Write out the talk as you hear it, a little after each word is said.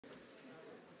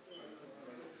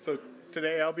So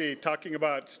today I'll be talking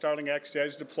about StarlingX, the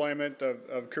edge deployment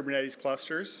of Kubernetes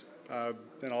clusters.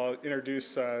 Then I'll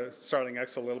introduce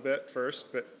StarlingX a little bit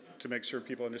first, but to make sure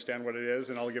people understand what it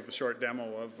is, and I'll give a short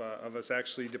demo of us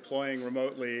actually deploying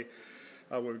remotely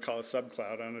what we call a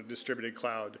subcloud on a distributed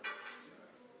cloud.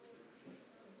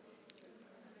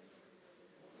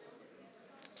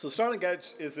 So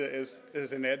StarlingX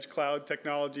is an edge cloud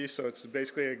technology, so it's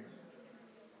basically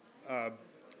a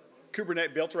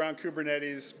Kubernetes, built around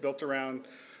Kubernetes, built around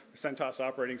CentOS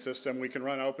operating system. We can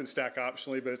run OpenStack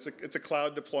optionally, but it's a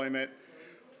cloud deployment.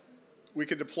 We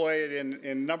can deploy it in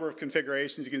a number of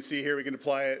configurations. You can see here we can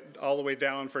deploy it all the way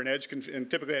down for an edge, and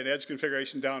typically an edge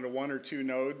configuration down to 1 or 2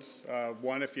 nodes.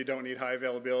 One if you don't need high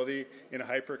availability in a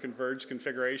hyper-converged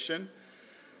configuration.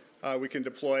 We can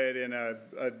deploy it in a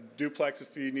duplex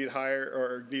if you need higher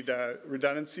or need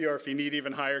redundancy, or if you need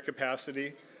even higher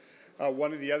capacity.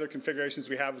 One of the other configurations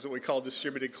we have is what we call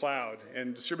distributed cloud.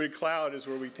 And distributed cloud is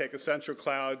where we take a central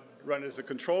cloud, run as a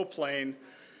control plane,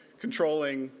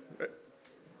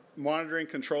 monitoring,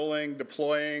 controlling,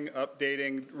 deploying,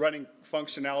 updating, running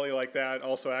functionality like that,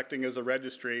 also acting as a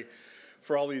registry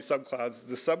for all these subclouds.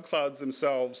 The subclouds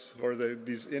themselves, or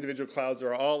these individual clouds,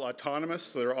 are all autonomous.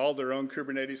 So they're all their own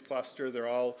Kubernetes cluster. They're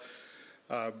all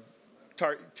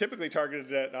typically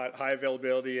targeted at high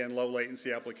availability and low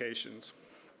latency applications.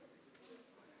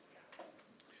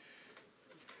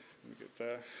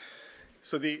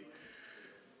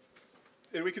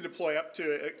 And we can deploy up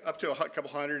to a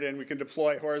couple hundred, and we can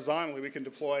deploy horizontally. We can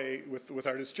deploy with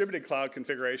our distributed cloud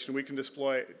configuration. We can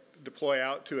deploy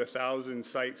out to 1,000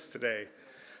 sites today.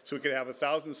 So we could have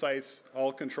 1,000 sites,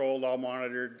 all controlled, all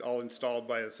monitored, all installed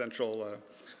by a central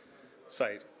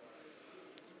site.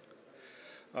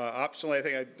 Optionally, I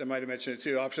think I might have mentioned it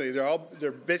too. Optionally,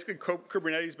 they're basically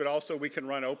Kubernetes, but also we can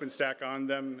run OpenStack on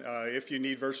them if you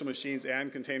need virtual machines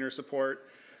and container support.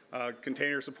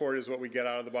 Container support is what we get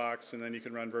out of the box, and then you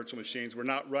can run virtual machines. We're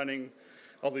not running,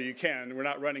 although you can, we're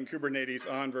not running Kubernetes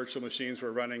on virtual machines.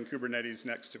 We're running Kubernetes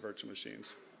next to virtual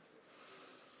machines.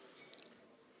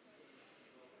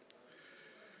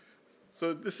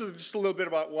 So this is just a little bit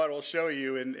about what I'll show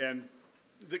you and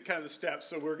the kind of the steps.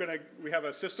 So we have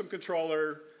a system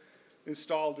controller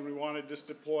installed, and we want to just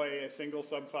deploy a single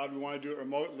subcloud. We want to do it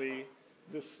remotely.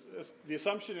 The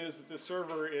assumption is that the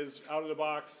server is out of the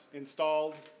box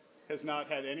installed, has not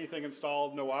had anything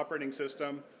installed, no operating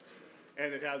system,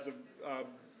 and it has a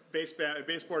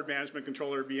baseboard management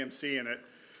controller, BMC, in it.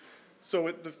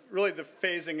 So really the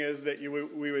phasing is that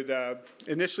we would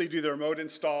initially do the remote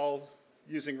install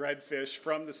using Redfish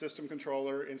from the system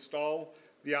controller, install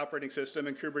the operating system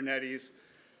in Kubernetes.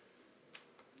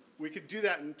 We could do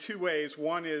that in 2 ways.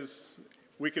 One is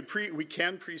we can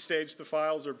pre-stage the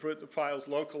files or put the files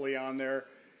locally on there.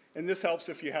 And this helps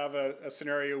if you have a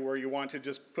scenario where you want to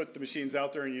just put the machines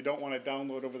out there and you don't want to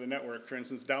download over the network. For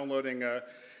instance, downloading an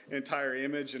entire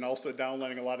image and also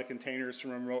downloading a lot of containers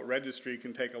from a remote registry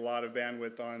can take a lot of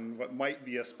bandwidth on what might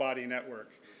be a spotty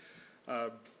network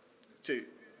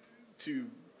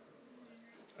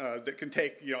that can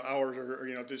take hours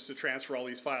or just to transfer all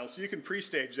these files. So you can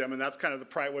pre-stage them, and that's kind of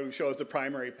what we show as the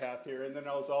primary path here. And then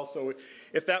also,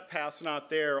 if that path's not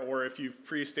there, or if you've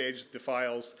pre-staged the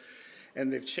files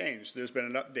and they've changed, there's been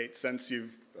an update since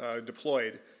you've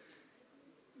deployed,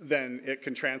 then it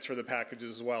can transfer the packages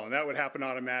as well. And that would happen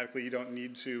automatically. You don't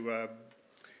need to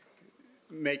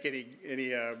make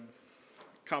any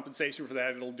compensation for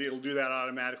that. It'll do that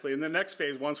automatically. In the next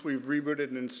phase, once we've rebooted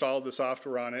and installed the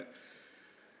software on it,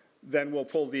 then we'll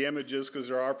pull the images, because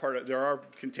there are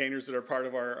containers that are part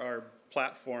of our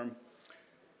platform,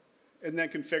 and then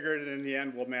configure it, and in the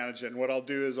end we'll manage it. And what I'll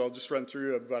do is I'll just run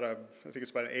through I think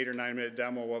it's about an 8 or 9 minute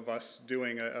demo of us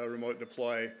doing a remote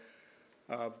deploy,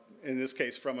 in this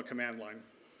case from a command line.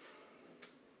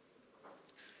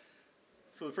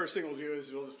 So the first thing we'll do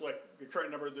is we'll just select the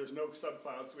current number. There's no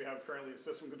subclouds. We have currently a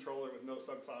system controller with no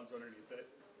subclouds underneath it.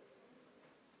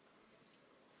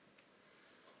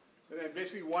 And then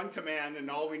basically one command, and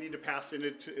all we need to pass in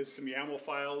it is some YAML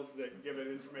files that give it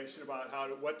information about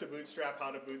what to bootstrap,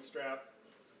 how to bootstrap,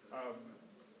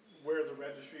 where the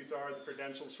registries are, the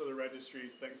credentials for the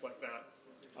registries, things like that.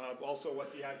 Also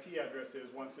what the IP address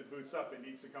is. Once it boots up, it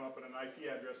needs to come up with an IP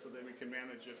address so that we can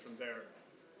manage it from there.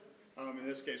 In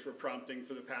this case, we're prompting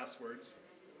for the passwords.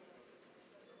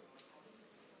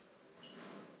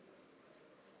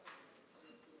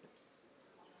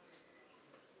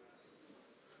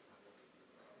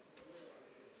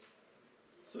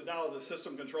 So now the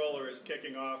system controller is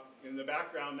kicking off. In the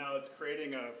background now it's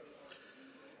creating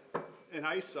an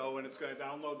ISO, and it's going to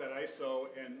download that ISO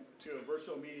to a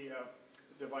virtual media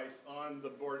device on the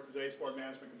baseboard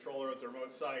management controller at the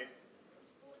remote site.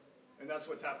 And that's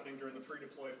what's happening during the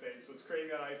pre-deploy phase. So it's creating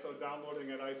that ISO, downloading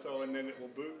that ISO, and then it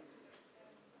will boot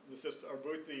the system or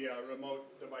boot the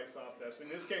remote device off this. In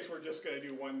this case, we're just going to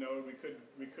do one node. We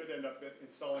could end up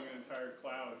installing an entire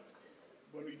cloud.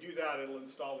 When we do that, it'll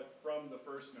install it from the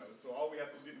first node. So all we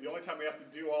have to do, the only time we have to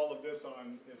do all of this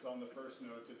on is on the first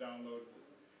node to download.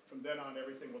 From then on,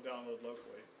 everything will download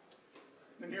locally.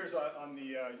 And here's on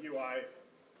the UI.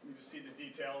 You just see the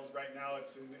details. Right now,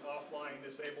 it's in offline,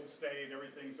 disabled state.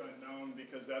 Everything's unknown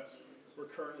because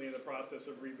we're currently in the process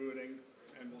of rebooting,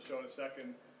 and we'll show in a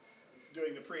second,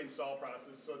 doing the pre-install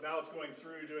process. So now it's going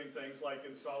through doing things like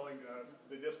installing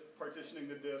the disk, partitioning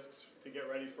the disks to get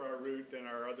ready for our root and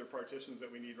our other partitions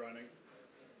that we need running.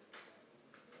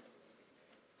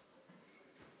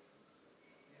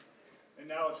 And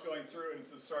now it's going through and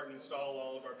it's starting to install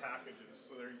all of our packages.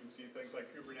 So there you can see things like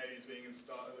Kubernetes being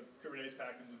installed, the Kubernetes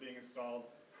package is being installed.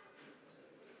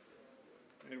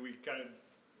 And we kind of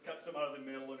cut some out of the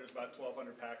middle, and there's about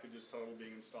 1,200 packages total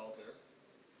being installed there.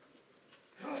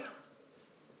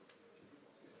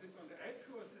 Is this on the edge,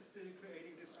 or is this still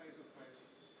creating this ISO file?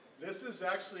 This is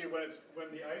actually when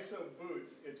the ISO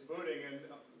boots, it's booting, and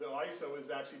the ISO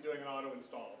is actually doing an auto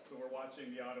install. So we're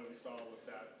watching the auto install of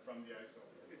that from the ISO.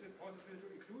 Is it possible to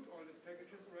include all these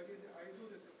packages already in the ISO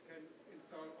that it can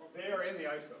install off? They are in the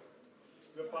ISO.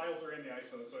 The files are in the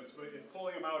ISO, so it's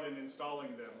pulling them out and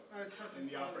installing them in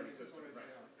the operating system. Right.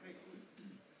 Okay, cool.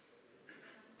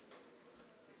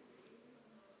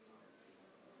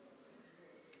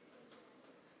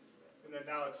 And then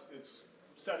now it's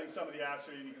setting some of the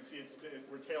apps, and you can see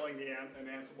we're tailing an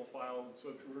Ansible file,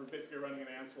 so we're basically running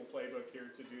an Ansible playbook here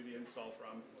to do the install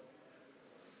from.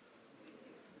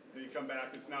 Then you come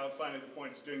back, it's now finally the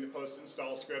point it's doing the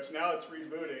post-install scripts. Now it's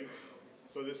rebooting,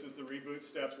 so this is the reboot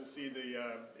steps. We'll see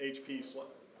the HP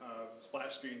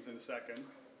splash screens in a second.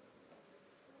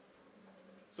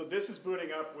 So this is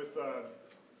booting up with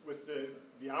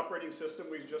the operating system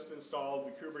we've just installed,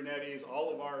 the Kubernetes,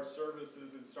 all of our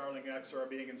services in StarlingX are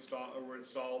being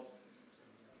installed.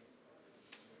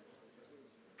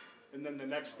 And then the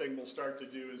next thing we'll start to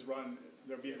do is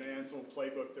there'll be an Ansible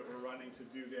playbook that we're running to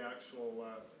do the actual,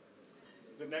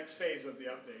 the next phase of the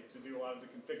update, to do a lot of the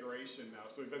configuration now.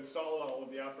 So we've installed all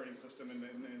of the operating system and the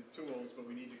tools, but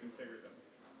we need to configure them.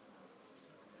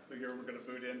 So here we're going to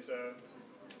boot into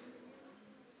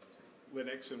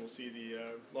Linux, and we'll see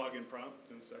the login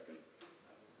prompt in a second.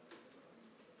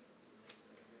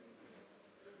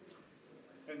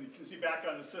 And you can see back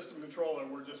on the system controller,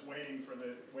 we're just waiting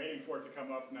for it to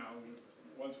come up now.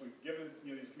 Once we've given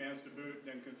these commands to boot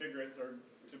and configure it, or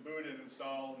to boot and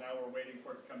install, now we're waiting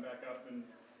for it to come back up and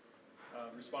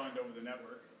respond over the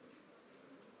network.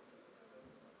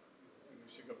 And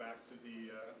we should go back to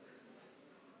the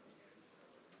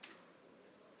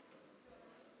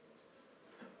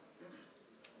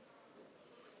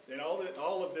and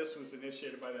all of this was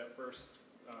initiated by that first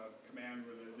command,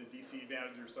 with the DC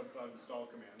manager subcloud install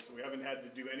command. So we haven't had to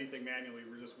do anything manually.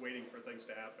 We're just waiting for things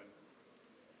to happen.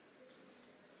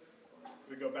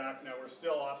 We go back now. We're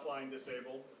still offline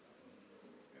disabled,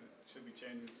 and it should be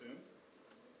changing soon.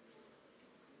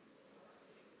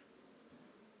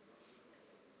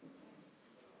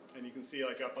 And you can see,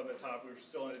 like up on the top, we're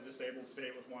still in a disabled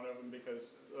state with one of them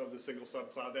because of the single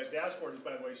subcloud. That dashboard is,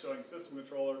 by the way, showing system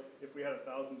controller. If we had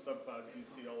 1,000 subclouds, you'd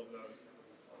see all of those.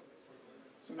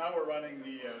 So now we're running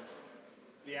the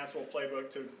Ansible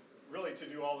playbook to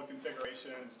do all the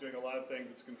configuration. It's doing a lot of things.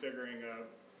 It's configuring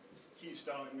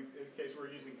Keystone. In this case,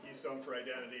 we're using Keystone for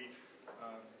identity.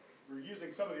 We're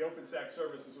using some of the OpenStack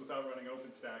services without running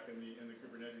OpenStack in the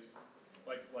Kubernetes,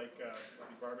 like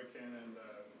Barbican and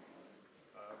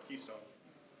Keystone.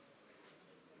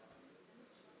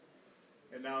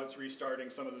 And now it's restarting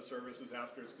some of the services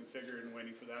after it's configured and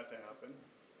waiting for that to happen.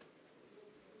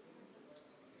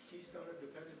 Is Keystone a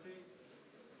dependency?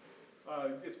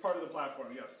 It's part of the platform,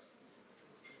 yes.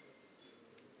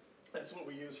 That's what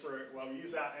we use we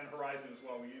use that and Horizon as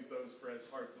well. We use those as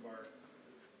parts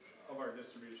of our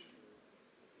distribution.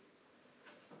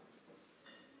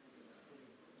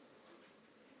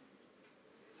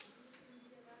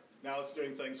 Now it's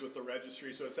doing things with the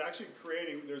registry. So it's actually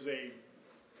creating, there's a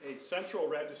central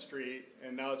registry,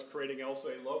 and now it's creating also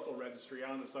a local registry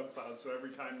on the subcloud. So every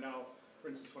time now, for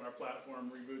instance, when our platform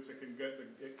reboots, it can get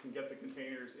the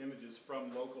containers images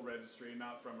from local registry,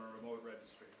 not from a remote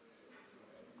registry.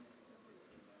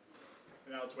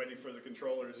 And now it's waiting for the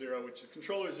controller 0, which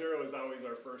controller 0 is always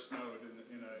our first node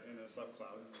in a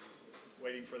subcloud,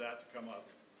 waiting for that to come up.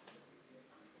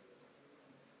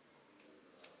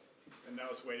 And now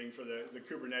it's waiting for the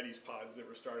Kubernetes pods that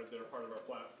were started that are part of our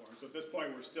platform. So at this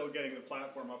point, we're still getting the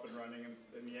platform up and running, and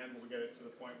in the end, we'll get it to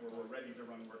the point where we're ready to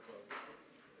run workloads.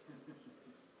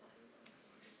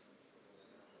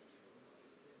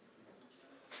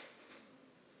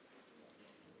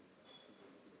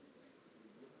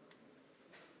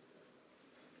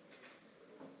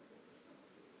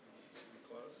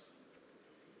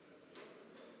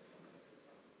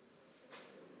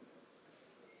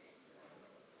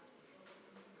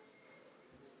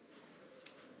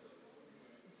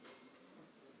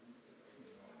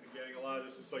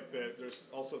 This is like there's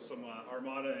also some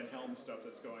Armada and Helm stuff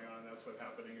that's going on. That's what's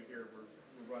happening here. We're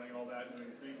running all that and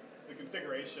doing the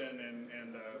configuration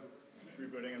and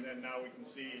rebooting, and then now we can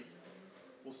see,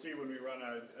 we'll see when we run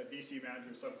a DC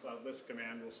manager subcloud list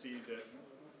command, we'll see that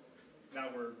now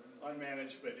we're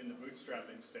unmanaged but in the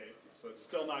bootstrapping state. So it's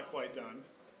still not quite done.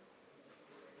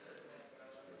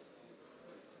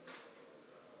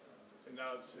 And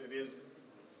now it is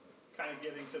kind of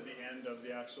getting to the end of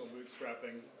the actual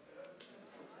bootstrapping.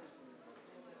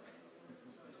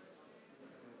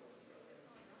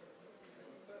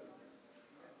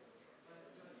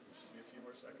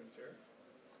 Seconds here.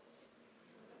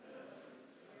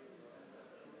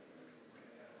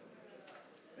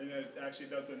 And it actually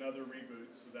does another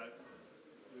reboot, so that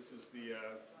this is the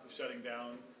shutting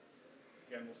down.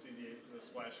 Again, we'll see the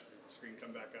splash screen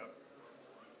come back up.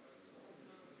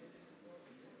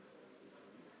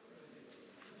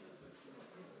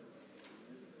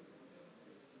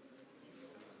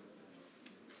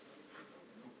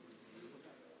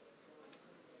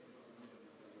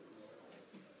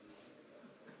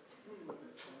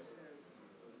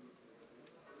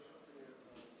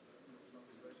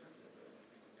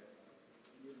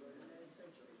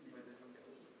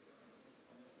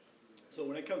 So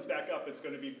when it comes back up, it's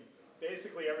going to be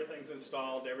basically everything's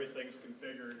installed, everything's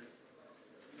configured.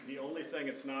 The only thing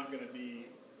it's not going to be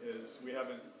is we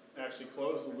haven't actually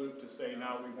closed the loop to say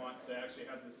now we want to actually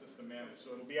have the system managed.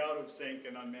 So it'll be out of sync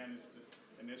and unmanaged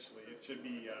initially. It should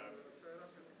be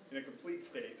in a complete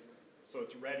state, so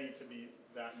it's ready to be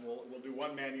that. And we'll do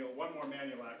one more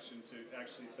manual action to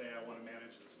actually say I want to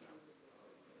manage this now.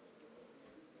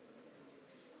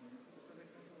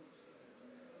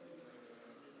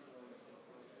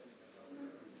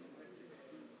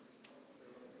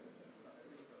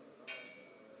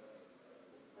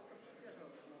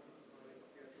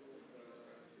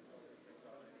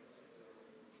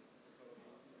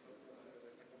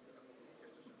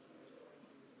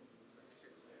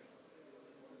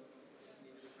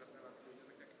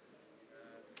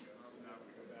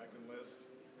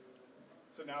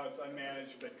 So now it's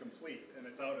unmanaged but complete, and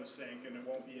it's out of sync, and it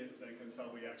won't be in sync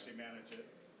until we actually manage it.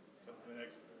 So the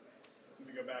next, if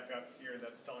we go back up here,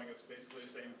 that's telling us basically the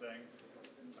same thing.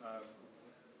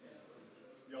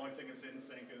 The only thing that's in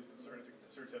sync is the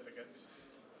certificates.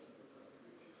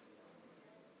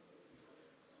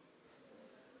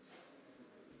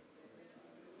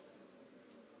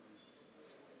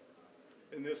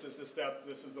 And this is the step,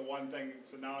 this is the one thing,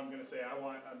 so now I'm going to say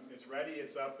it's ready,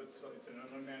 it's up, it's in an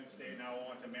unmanaged state, now I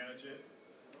want to manage it.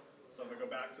 So I'm going to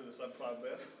go back to the subcloud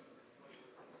list.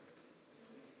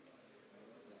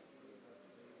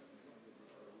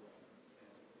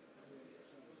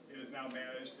 It is now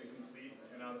managed and complete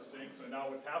and out of sync. So now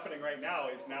what's happening right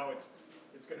now is now it's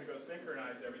going to go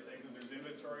synchronize everything because there's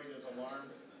inventory, there's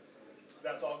alarms.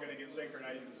 That's all going to get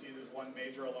synchronized. You can see there's one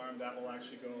major alarm that will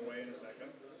actually go away in a second.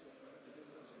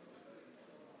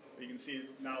 You can see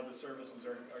now the services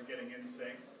are getting in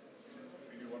sync.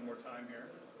 We do one more time here.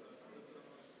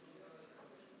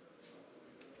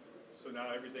 So now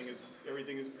everything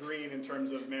is green in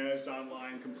terms of managed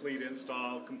online, complete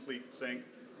install, complete sync.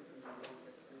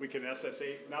 We can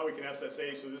SSH. Now we can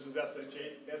SSH. So this is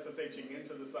SSHing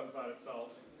into the subcloud itself.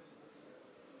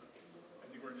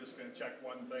 I think we're just going to check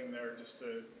one thing there just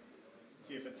to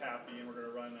see if it's happy, and we're going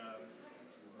to run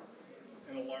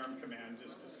an alarm command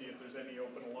just to see if there's any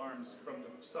open alarms from the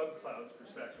subcloud's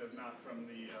perspective, not from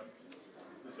the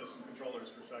system controller's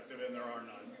perspective, and there are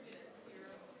none.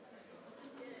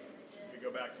 If we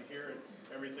go back to here,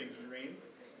 everything's green.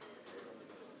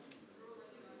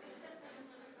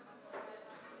 I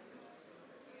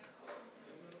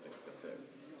think that's it.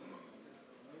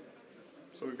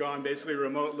 So we've gone basically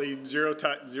remotely, zero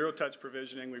touch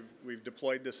provisioning. We've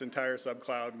deployed this entire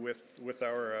subcloud with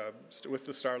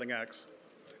the StarlingX.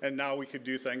 And now we could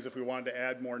do things, if we wanted to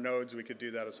add more nodes, we could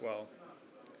do that as well.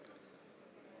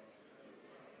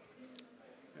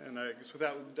 And I guess with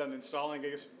that done installing, I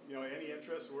guess, any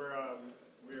interest, we're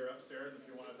upstairs if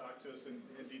you want to talk to us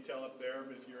in detail up there.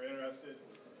 But if you're interested,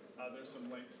 There's some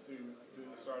links to the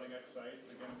StarlingX site.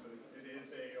 Again, so it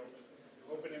is a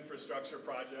open infrastructure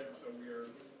project, so we're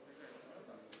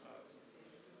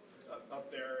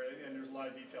up there, and there's a lot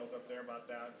of details up there about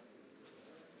that.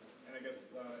 And I guess,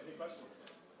 any questions?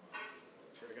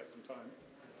 I'm sure I got some time.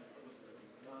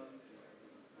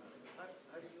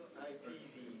 How do you IP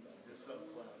the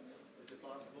subclouds? Is it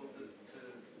possible to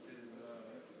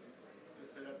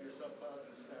set up your subcloud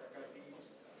with static IPs?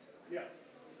 Yes.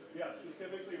 Yes.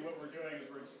 Specifically, what we're doing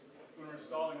is when we're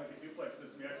installing like a duplex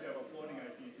system, we actually have a floating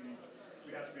IP, so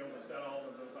we have to be able to set all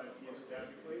of those IPs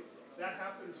statically. That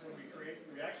happens when we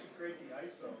actually create the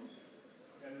ISO,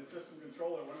 and the system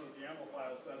controller, one of those YAML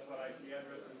files says what IP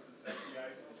addresses to set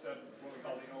what we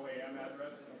call the OAM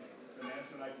address, the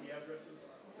management IP addresses.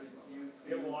 So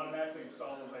it will automatically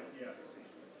install those IP addresses.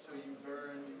 So you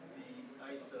burn the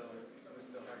ISO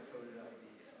with the hard-coded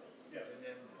IPs? Yes. And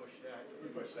then push that? We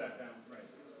push that down, right.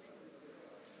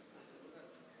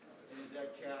 And is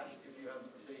that cached if you have,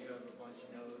 say you have a bunch of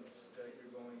nodes that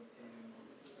you're going to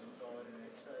install at an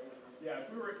edge site? Yeah,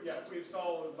 if we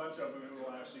install a bunch of them, it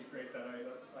will actually create that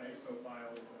ISO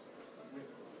file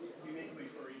uniquely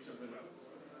for each of the nodes.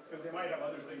 Because they might have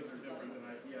other things that are different than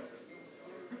IP addresses.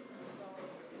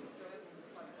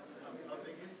 How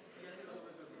big is the ISO?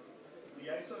 The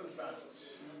ISO is about 2.4.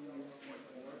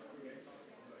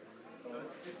 So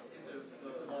it's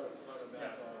a lot of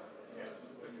backbone.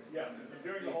 Yes, if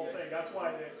you're doing the whole thing, that's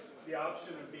why the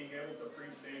option of being able to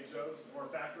pre-stage those or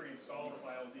factory install the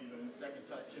files even Second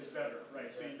touch is better, right?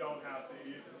 So you don't have to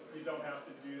you don't have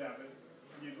to do that, but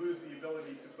you lose the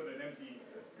ability to put an empty,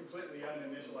 completely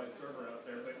uninitialized server out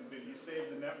there. But you save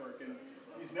the network, and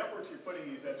these networks you're putting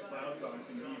these edge clouds on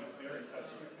can be very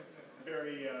touchy,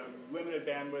 very limited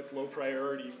bandwidth, low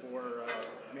priority for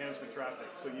management traffic.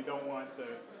 So you don't want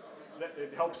to.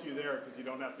 It helps you there because you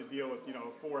don't have to deal with a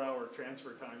 4-hour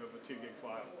transfer time of a 2 gig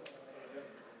file.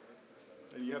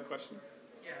 And you have a question?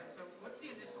 Yeah, so what's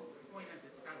the initial point of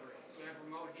discovery? You have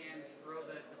remote hands, throw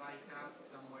the device out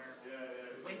somewhere.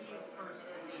 When do you first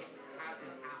see it? How?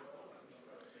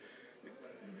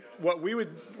 What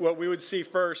we would see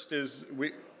first is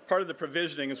part of the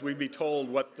provisioning is we'd be told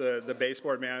what the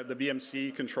baseboard the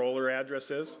BMC controller address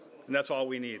is, and that's all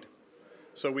we need.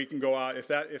 So we can go out, if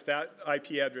that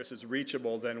IP address is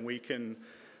reachable, then we can,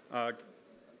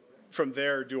 from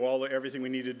there, do everything we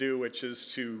need to do, which is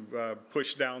to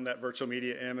push down that virtual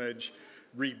media image,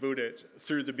 reboot it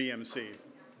through the BMC. So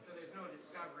there's no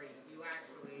discovery, you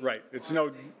actually... Right, it's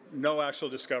no actual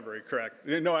discovery, correct.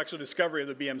 No actual discovery of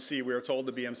the BMC, we are told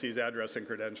the BMC's address and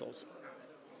credentials.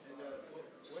 And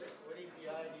what API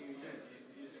do you use? Are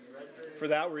you using Redfish? For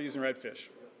that, we're using Redfish.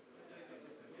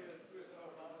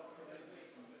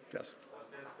 Yes. Was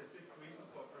there a specific reason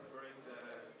for preferring the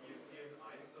BMC and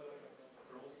ISO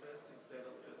process instead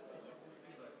of just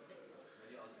PXE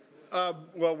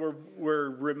boot? Well, we're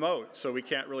remote, so we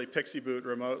can't really PXE boot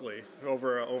remotely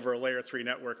over a layer 3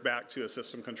 network back to a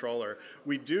system controller.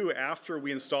 We do, after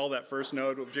we install that first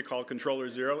node, what you call controller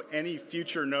 0, any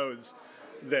future nodes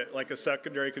that, like a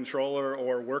secondary controller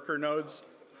or worker nodes,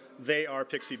 they are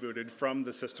PXE booted from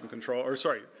the system controller,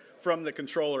 from the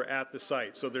controller at the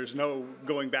site. So there's no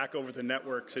going back over the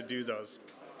network to do those.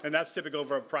 And that's typical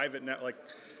for a private net, like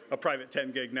a private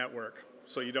 10 gig network.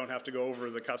 So you don't have to go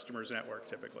over the customer's network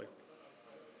typically.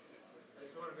 I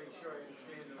just want to make sure I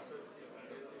understand those. So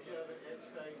if you have an edge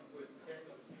site with 10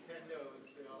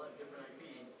 nodes, they all have different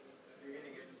IPs, you're going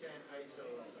to get 10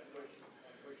 ISOs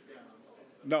pushed down.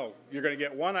 No, you're going to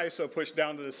get one ISO pushed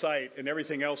down to the site, and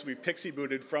everything else will be PXE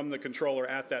booted from the controller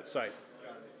at that site.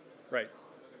 Got it. Right.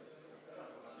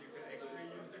 You can actually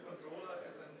use the controller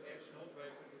as an edge node where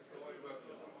you can deploy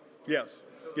workload. Yes.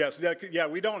 Yes. Yeah.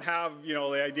 We don't have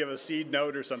the idea of a seed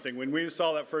node or something. When we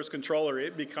install that first controller,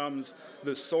 it becomes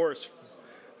the source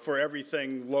for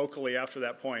everything locally after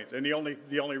that point. And the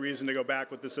only reason to go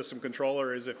back with the system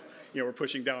controller is if we're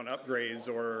pushing down upgrades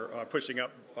or pushing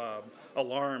up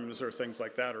alarms or things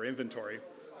like that, or inventory.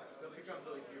 So it becomes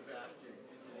like your bastion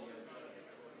into the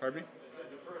edge. Pardon me? So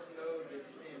the first node that you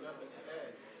stand up at the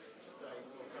edge site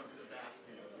becomes the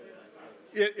bastion of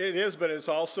the It is, but it's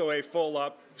also a full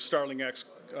up StarlingX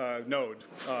node,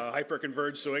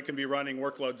 hyper-converged, so it can be running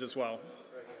workloads as well.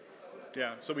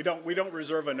 Yeah, so we don't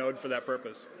reserve a node for that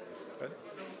purpose. I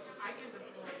can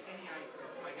deploy any ISO.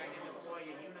 Like I can deploy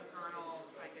a unikernel.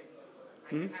 I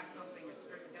can have something as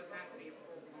strict. It doesn't have to be a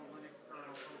full-blown Linux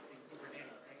kernel hosting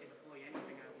Kubernetes. I can deploy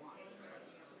anything I want.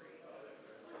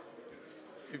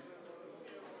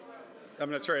 I'm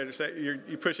not sure I understand.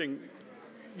 You're pushing.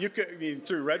 You mean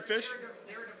through Redfish?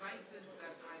 There are devices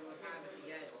that I would have at the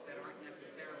edge that aren't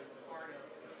necessarily part of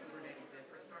Kubernetes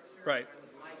infrastructure. Right. I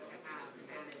would like to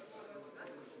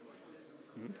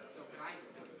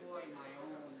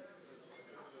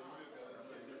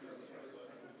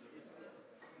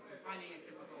finding it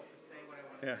difficult to say what I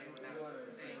want to Yeah. say without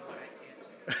saying what I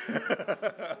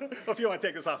can't say. Well, if you want to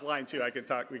take us offline too,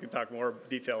 we can talk more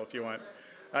detail if you want.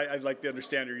 I'd like to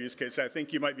understand your use case. I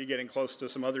think you might be getting close to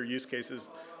some other use cases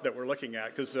that we're looking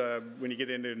at, because when you get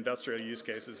into industrial use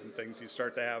cases and things, you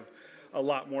start to have a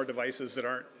lot more devices that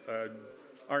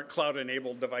aren't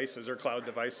cloud-enabled devices or cloud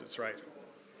devices, right?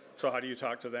 So how do you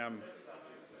talk to them?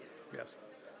 Yes.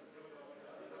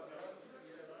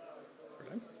 We're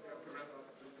done?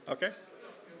 Okay.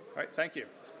 All right, thank you.